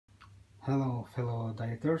Hello fellow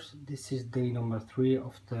dieters, this is day number 3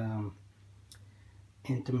 of the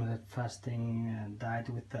intermittent fasting diet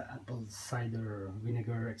with the apple cider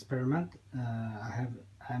vinegar experiment. I'm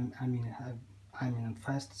in a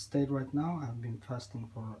fast state right now. I've been fasting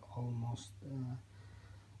for almost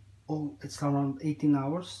it's around 18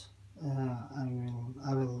 hours.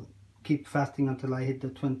 I will keep fasting until I hit the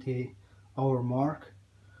 20-hour mark,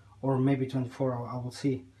 or maybe 24 hour, I will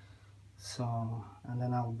see. So, and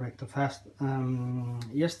then I'll break the fast.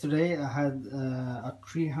 Yesterday I had a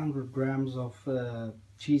 300 grams of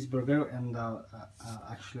cheeseburger and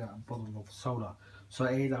actually a bottle of soda. So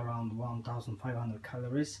I ate around 1,500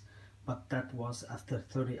 calories, but that was after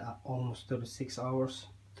almost 36 hours.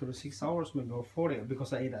 36 hours maybe, or 40,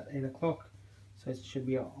 because I ate at 8 o'clock. So it should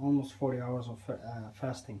be almost 40 hours of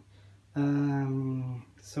fasting.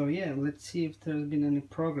 So yeah, let's see if there's been any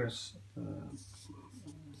progress.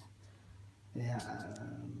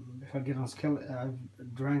 If I get on scale, I've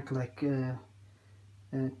drank like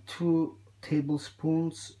 2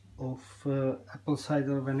 tablespoons of apple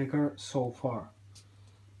cider vinegar so far.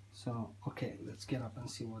 So okay, let's get up and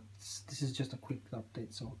see what's. This is just a quick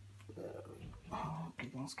update. So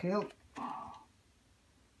get on scale.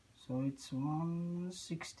 So it's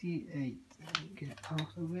 168. Get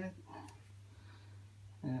out of it.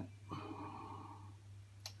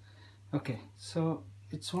 Okay, so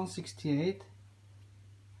it's 168.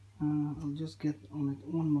 I'll just get on it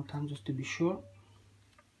one more time just to be sure.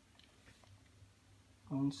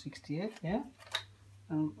 168, yeah.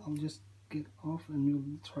 And I'll just get off and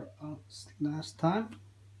we'll try last time.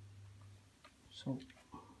 So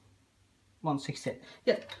 168,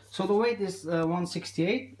 yeah. So the weight is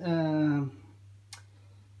 168.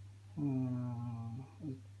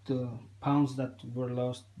 The pounds that were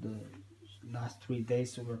lost the last 3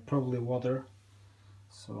 days were probably water.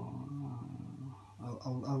 So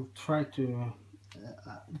I'll try to.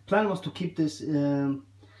 The plan was to keep this to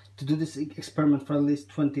do this experiment for at least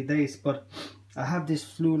 20 days, but I have this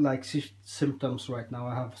flu-like symptoms right now.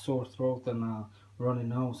 I have sore throat and a runny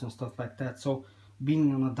nose and stuff like that. So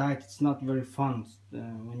being on a diet, it's not very fun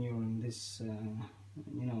when you're in this, in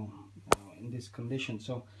this condition.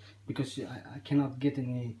 So because I cannot get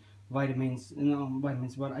any vitamins,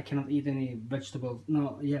 but I cannot eat any vegetables.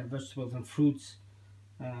 Vegetables and fruits.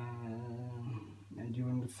 And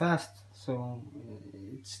during the fast, so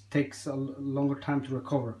it takes a longer time to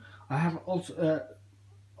recover. I have also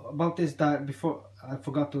about this diet before, I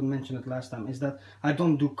forgot to mention it last time, is that I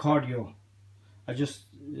don't do cardio. I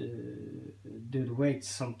just do the weights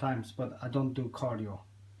sometimes, but I don't do cardio.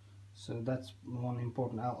 So that's one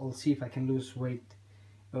important. I'll see if I can lose weight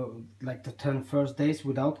like the 10 first days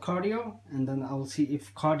without cardio, and then I'll see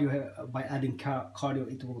if cardio, by adding cardio,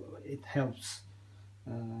 it helps.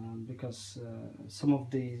 Because some of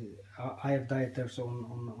the IF dieters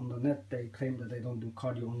on the net, they claim that they don't do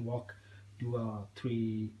cardio and walk, do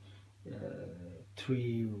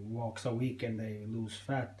three walks a week and they lose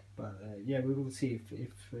fat. But yeah, we will see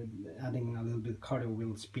if adding a little bit of cardio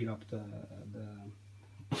will speed up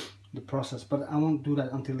the process. But I won't do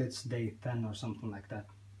that until it's day 10 or something like that.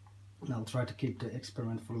 And I'll try to keep the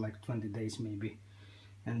experiment for like 20 days maybe,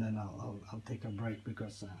 and then I'll take a break,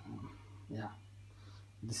 because yeah.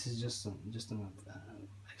 This is just an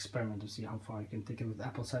experiment to see how far I can take it with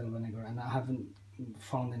apple cider vinegar, and I haven't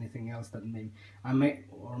found anything else that maybe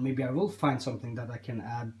I will find something that I can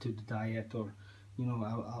add to the diet, or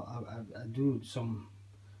I do some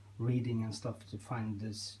reading and stuff to find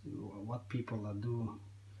what people do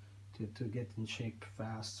to get in shape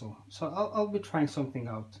fast. So I'll be trying something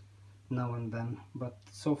out now and then, but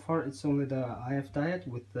so far it's only the IF diet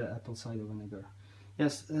with the apple cider vinegar.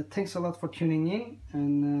 Yes, thanks a lot for tuning in,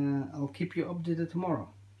 and I'll keep you updated tomorrow.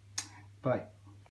 Bye.